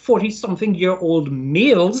need of 40-something-year-old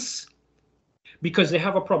males because they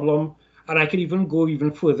have a problem. And I could even go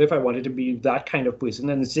even further if I wanted to be that kind of person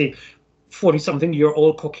and say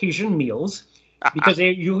 40-something-year-old Caucasian males, because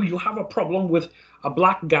you have a problem with a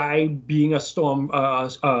black guy being a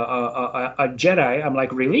Jedi. I'm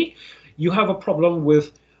like, really? You have a problem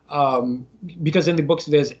with because in the books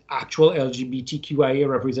there's actual LGBTQIA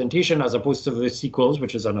representation as opposed to the sequels,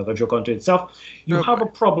 which is another joke unto itself. You have a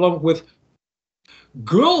problem with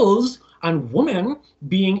girls and women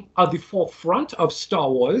being at the forefront of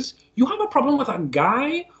Star Wars. You have a problem with a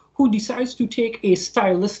guy who decides to take a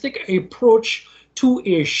stylistic approach to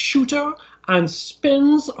a shooter and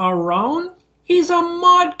spins around. He's a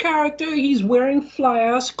mod character. He's wearing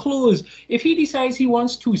fly-ass clothes. If he decides he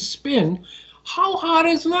wants to spin, how hard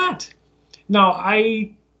is that? Now,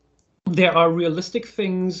 there are realistic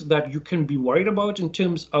things that you can be worried about in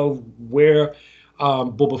terms of where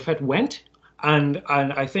Boba Fett went. And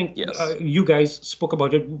I think you guys spoke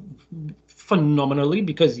about it phenomenally,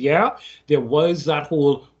 because there was that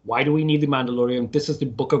whole, why do we need the Mandalorian? This is the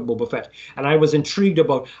Book of Boba Fett. And I was intrigued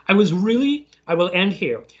about, I will end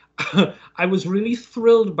here. I was really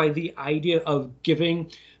thrilled by the idea of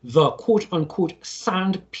giving the quote-unquote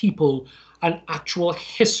sand people an actual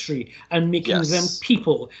history and making them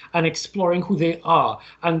people and exploring who they are.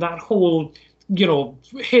 And that whole,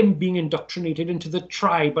 him being indoctrinated into the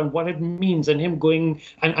tribe and what it means, and him going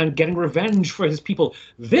and getting revenge for his people.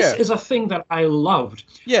 This is a thing that I loved.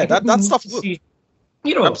 Yeah, that stuff. Absolutely.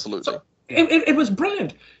 So it was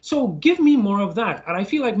brilliant. So give me more of that. And I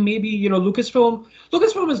feel like maybe, Lucasfilm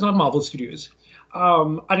is not Marvel Studios.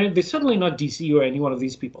 And they're certainly not DC or any one of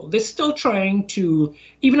these people. They're still trying to,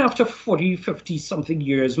 even after 40, 50 something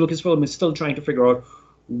years, Lucasfilm is still trying to figure out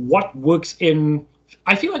what works in.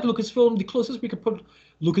 I feel like Lucasfilm, the closest we could put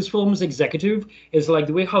Lucasfilm's executive is like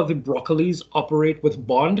the way how the Broccolis operate with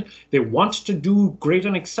Bond. They want to do great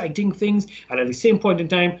and exciting things, and at the same point in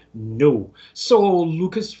time, no. So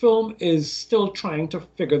Lucasfilm is still trying to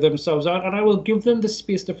figure themselves out, and I will give them the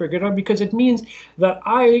space to figure it out, because it means that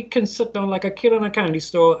I can sit down like a kid in a candy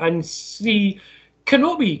store and see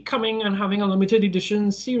Kenobi coming and having a limited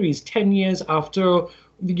edition series 10 years after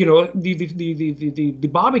the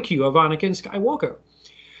barbecue of Anakin Skywalker.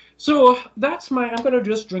 So I'm going to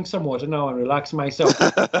just drink some water now and relax myself.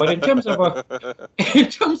 But in terms of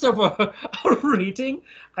a rating,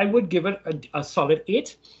 I would give it a solid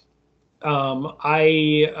 8.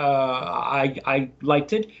 I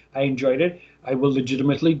liked it. I enjoyed it. I will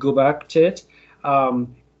legitimately go back to it.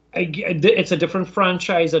 It's a different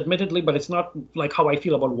franchise, admittedly, but it's not like how I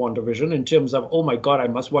feel about WandaVision in terms of, oh my God, I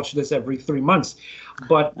must watch this every 3 months.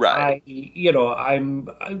 But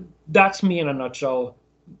that's me in a nutshell.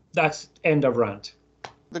 That's end of rant.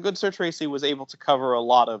 The good Sir Tracy was able to cover a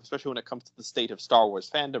lot of, especially when it comes to the state of Star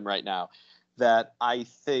Wars fandom right now, that I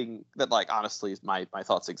think that, honestly, is my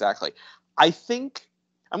thoughts exactly. I think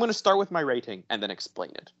I'm going to start with my rating and then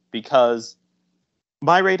explain it, because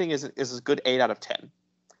my rating is a good 8 out of 10.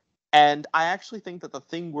 And I actually think that the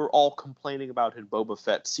thing we're all complaining about in Boba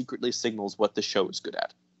Fett secretly signals what the show is good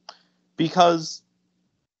at. Because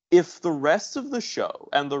if the rest of the show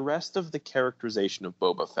and the rest of the characterization of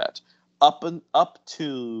Boba Fett up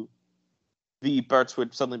to the parts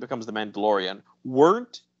which suddenly becomes the Mandalorian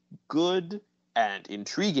weren't good and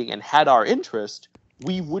intriguing and had our interest,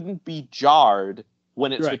 we wouldn't be jarred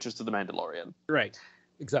when it switches to the Mandalorian. Right.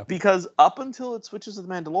 Exactly. Because up until it switches to the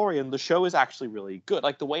Mandalorian, the show is actually really good.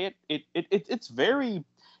 Like the way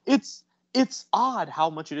it's odd how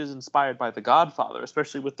much it is inspired by The Godfather,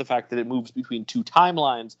 especially with the fact that it moves between two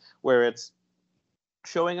timelines, where it's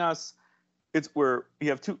showing us where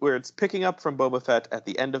it's picking up from Boba Fett at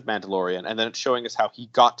the end of Mandalorian, and then it's showing us how he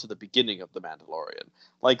got to the beginning of the Mandalorian.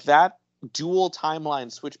 Like that dual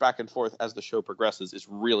timeline switch back and forth as the show progresses is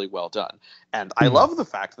really well done. And I love the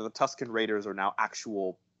fact that the Tusken Raiders are now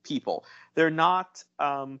actual people. They're not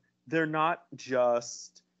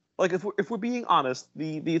just like, if we're being honest,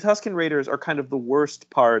 the Tusken Raiders are kind of the worst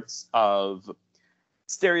parts of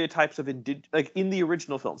stereotypes of like in the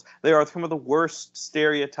original films. They are some of the worst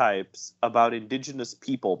stereotypes about indigenous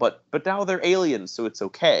people, but now they're aliens, so it's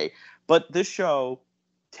okay. But this show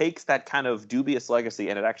takes that kind of dubious legacy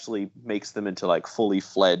and it actually makes them into like fully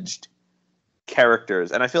fledged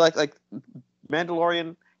characters. And I feel like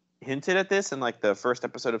Mandalorian hinted at this in like the first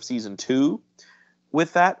episode of season 2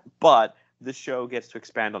 with that, but the show gets to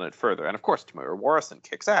expand on it further. And of course, Tamura Morrison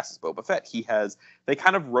kicks ass as Boba Fett. They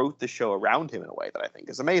kind of wrote the show around him in a way that I think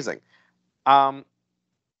is amazing.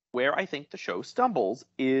 Where I think the show stumbles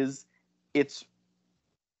is it's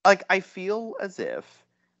like, I feel as if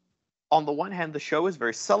on the one hand, the show is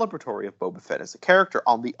very celebratory of Boba Fett as a character.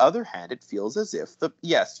 On the other hand, it feels as if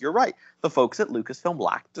yes, you're right, the folks at Lucasfilm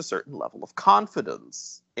lacked a certain level of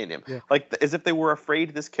confidence in him. Yeah. Like, as if they were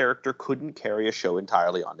afraid this character couldn't carry a show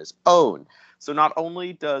entirely on his own. So not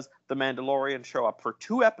only does The Mandalorian show up for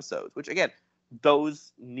 2 episodes, which again,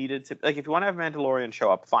 those needed to, like, if you want to have Mandalorian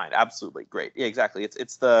show up, fine, absolutely, great. Yeah, exactly.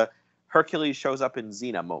 It's the Hercules shows up in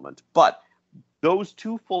Xena moment. But those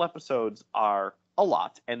 2 full episodes are a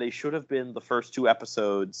lot, and they should have been the first 2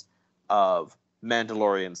 episodes of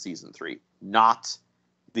Mandalorian season 3, not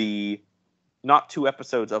 2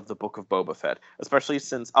 episodes of the Book of Boba Fett, especially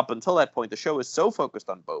since up until that point the show is so focused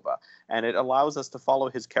on Boba, and it allows us to follow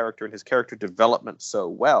his character and his character development so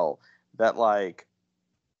well that, like,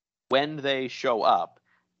 when they show up,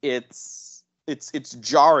 it's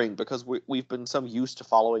jarring, because we've been so used to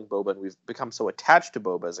following Boba and we've become so attached to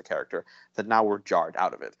Boba as a character that now we're jarred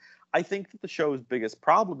out of it. I think that the show's biggest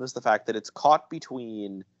problem is the fact that it's caught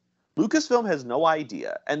between Lucasfilm has no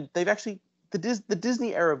idea, and they've actually the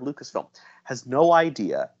Disney era of Lucasfilm has no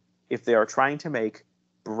idea if they are trying to make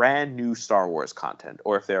brand new Star Wars content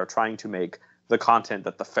or if they are trying to make the content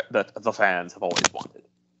that the fans have always wanted.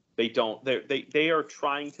 They don't. They are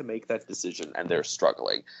trying to make that decision and they're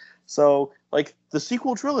struggling. So, like, the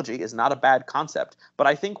sequel trilogy is not a bad concept, but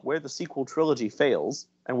I think where the sequel trilogy fails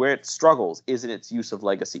and where it struggles is in its use of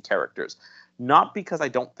legacy characters. Not because I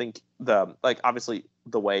don't think obviously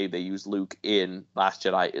the way they use Luke in Last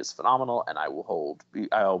Jedi is phenomenal, and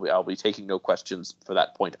I'll be taking no questions for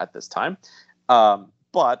that point at this time.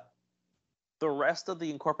 But the rest of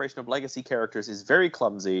the incorporation of legacy characters is very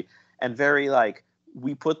clumsy and very, like,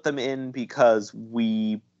 we put them in because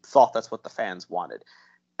we thought that's what the fans wanted.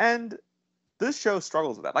 And this show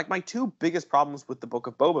struggles with that. Like, my 2 biggest problems with the Book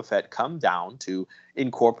of Boba Fett come down to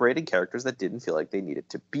incorporating characters that didn't feel like they needed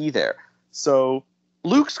to be there. So,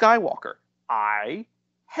 Luke Skywalker. I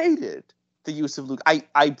hated the use of Luke.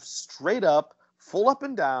 I straight up, full up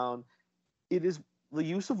and down, it is the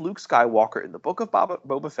use of Luke Skywalker in the Book of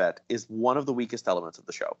Boba Fett is one of the weakest elements of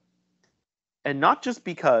the show. And not just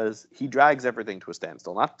because he drags everything to a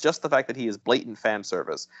standstill, not just the fact that he is blatant fan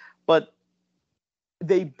service, but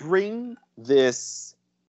they bring this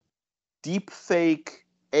deep fake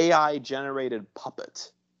AI generated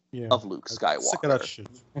puppet of Luke Skywalker. Sick of that shit.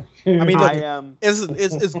 I mean,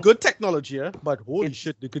 it's good technology, but holy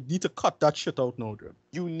shit, they could need to cut that shit out now, dude.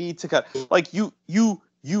 You need to cut, like, you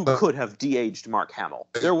could have de-aged Mark Hamill.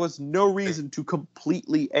 There was no reason to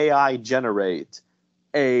completely AI generate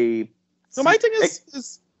a. So my thing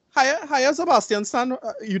is hire Sebastian Stan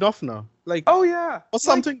enough now. Like, oh yeah, or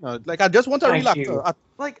something. Like, I just want a real actor.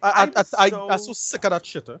 I'm so sick of that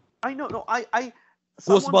shit. I know. No,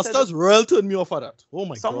 Ghostbusters really turned me off of that. Oh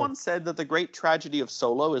my god. Someone said that the great tragedy of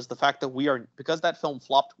Solo is the fact that because that film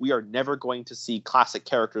flopped, we are never going to see classic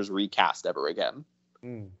characters recast ever again.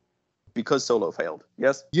 Because Solo failed.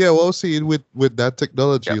 Yes. Yeah, well, see, with that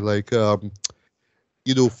technology, like,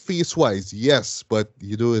 face-wise, yes, but,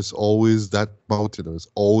 it's always that mountain. It's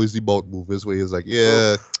always the mount movers where he's like,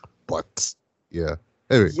 yeah, but, yeah.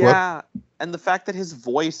 Anyway, yeah, and the fact that his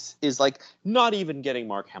voice is, like, not even getting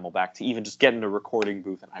Mark Hamill back to even just get in a recording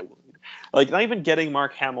booth, and I will, like, not even getting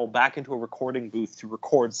Mark Hamill back into a recording booth to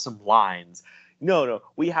record some lines. No,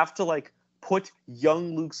 we have to, like, put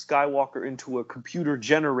young Luke Skywalker into a computer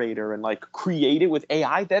generator and, like, create it with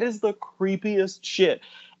AI. That is the creepiest shit.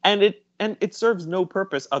 And it serves no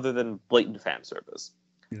purpose other than blatant fan service.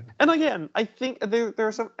 Yeah. And again, I think there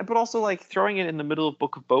are some, but also, like, throwing it in the middle of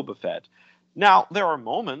Book of Boba Fett. Now, there are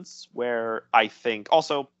moments where I think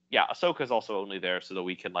also, Ahsoka's also only there so that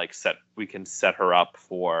we can set her up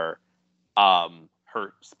for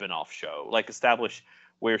her spin-off show, like, establish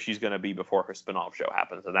where she's going to be before her spin-off show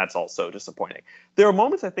happens, and that's also disappointing. There are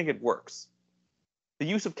moments I think it works. the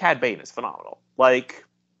use of Cad Bane is phenomenal. Like,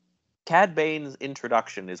 Cad Bane's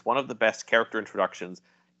introduction is one of the best character introductions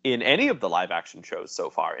in any of the live-action shows so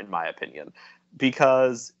far, in my opinion.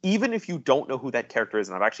 Because even if you don't know who that character is,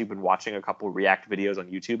 and I've actually been watching a couple react videos on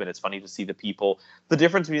YouTube, and it's funny to see the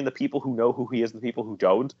difference between the people who know who he is and the people who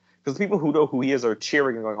don't. Because the people who know who he is are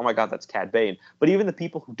cheering and going, "Oh my god, that's Cad Bane." But even the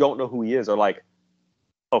people who don't know who he is are like,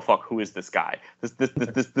 "Oh fuck, who is this guy?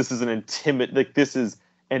 This is an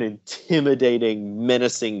intimidating,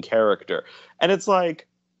 menacing character." And it's like,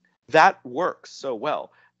 that works so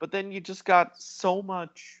well. But then you just got so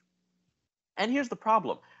much. And here's the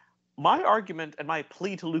problem. My argument and my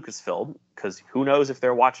plea to Lucasfilm, because who knows if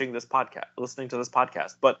they're watching this podcast, listening to this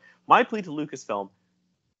podcast, but my plea to Lucasfilm,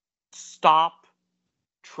 stop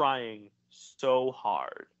trying so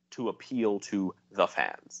hard to appeal to the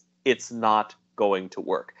fans. It's not going to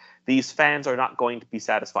work. These fans are not going to be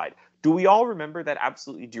satisfied. Do we all remember that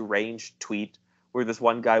absolutely deranged tweet where this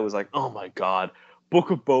one guy was like, "Oh my god, Book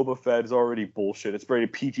of Boba Fett is already bullshit. It's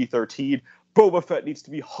rated PG-13. Boba Fett needs to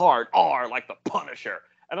be hard R like the Punisher."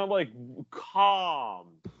 And I'm like, calm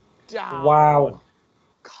down. Wow.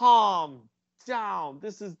 Calm down.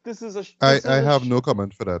 This is I have no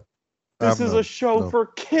comment for that. This is a show for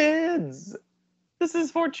kids. This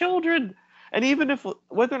is for children. And even if,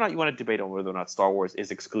 whether or not you want to debate on whether or not Star Wars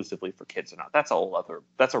is exclusively for kids or not, that's a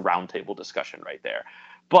roundtable discussion right there.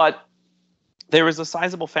 But there is a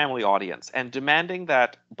sizable family audience, and demanding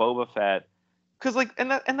that Boba Fett, because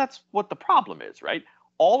and that's what the problem is, right?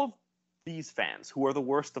 All of these fans who are the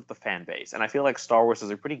worst of the fan base, and I feel like Star Wars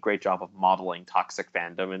does a pretty great job of modeling toxic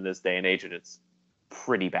fandom in this day and age, and it's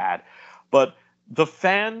pretty bad. But the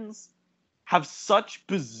fans have such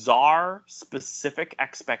bizarre, specific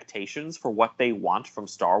expectations for what they want from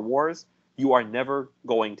Star Wars, you are never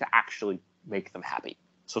going to actually make them happy.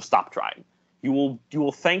 So stop trying. You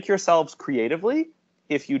will thank yourselves creatively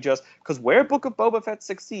if you just, because where Book of Boba Fett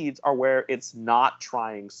succeeds are where it's not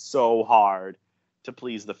trying so hard to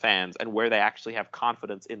please the fans, and where they actually have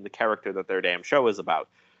confidence in the character that their damn show is about.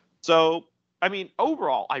 So, I mean,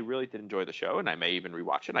 overall, I really did enjoy the show, and I may even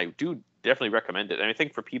rewatch it. I do definitely recommend it. And I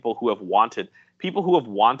think for sane people who have wanted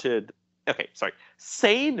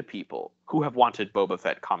Boba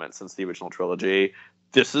Fett comments since the original trilogy,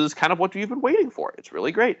 this is kind of what you've been waiting for. It's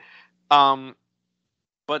really great.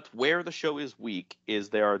 But where the show is weak is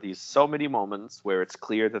there are these so many moments where it's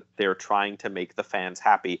clear that they're trying to make the fans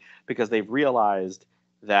happy because they've realized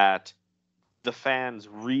that the fans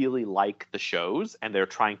really like the shows and they're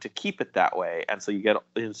trying to keep it that way. And so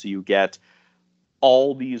you get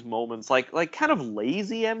all these moments like kind of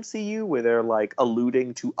lazy MCU where they're like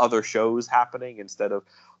alluding to other shows happening instead of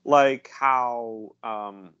like how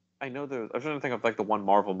I know I was trying to think of like the one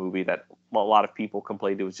Marvel movie that a lot of people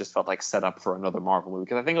complained it was just felt like set up for another Marvel movie,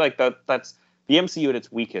 because I think like that's the MCU at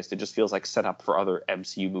its weakest. It just feels like set up for other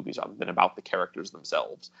MCU movies rather than about the characters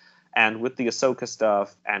themselves. And with the Ahsoka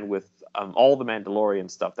stuff and with all the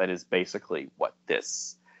Mandalorian stuff, that is basically what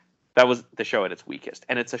that was the show at its weakest.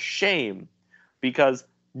 And it's a shame because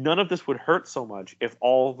none of this would hurt so much if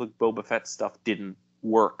all the Boba Fett stuff didn't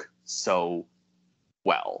work so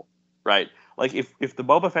well, right? Like, if the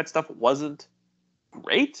Boba Fett stuff wasn't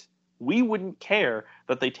great, we wouldn't care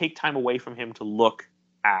that they take time away from him to look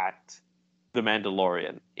at The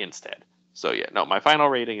Mandalorian instead. So, yeah, no, my final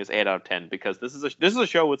rating is 8 out of 10 because this is a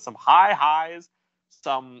show with some high highs,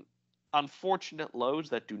 some unfortunate lows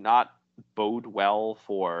that do not bode well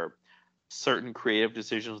for certain creative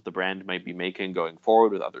decisions the brand might be making going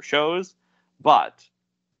forward with other shows. But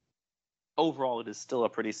overall, it is still a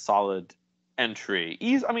pretty solid entry.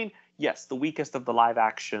 Yes, the weakest of the live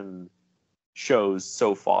action shows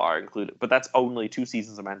so far included, but that's only 2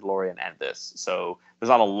 seasons of Mandalorian and this, so there's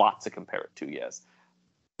not a lot to compare it to. Yes,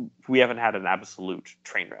 we haven't had an absolute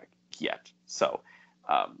train wreck yet, so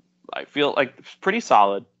I feel like it's pretty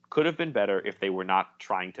solid. Could have been better if they were not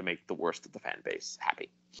trying to make the worst of the fan base happy.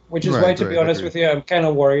 Which is why, to be honest with you, I'm kind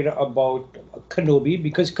of worried about Kenobi,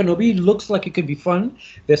 because Kenobi looks like it could be fun.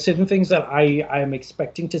 There's certain things that I am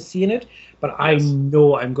expecting to see in it, but I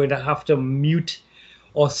know I'm going to have to mute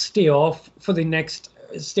or stay off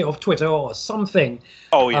Twitter or something.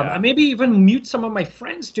 Oh, yeah. And maybe even mute some of my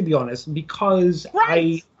friends, to be honest, because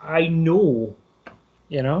I know,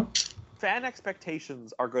 Fan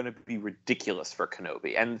expectations are going to be ridiculous for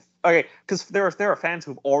Kenobi, and okay, because there are fans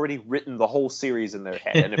who've already written the whole series in their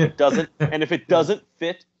head, and if it doesn't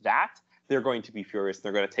fit that, they're going to be furious.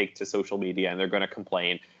 They're going to take to social media and they're going to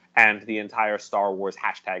complain, and the entire Star Wars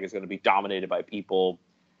hashtag is going to be dominated by people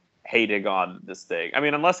hating on this thing. I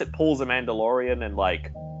mean, unless it pulls a Mandalorian and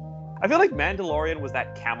like I feel like Mandalorian was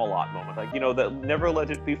that Camelot moment. Like, that never let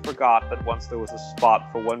it be forgot that once there was a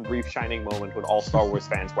spot for one brief shining moment when all Star Wars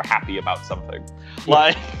fans were happy about something.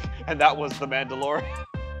 Like, and that was the Mandalorian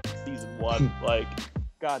season 1. Like,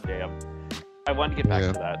 goddamn. I want to get back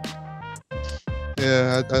to that.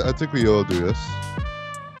 Yeah, I think we all do this.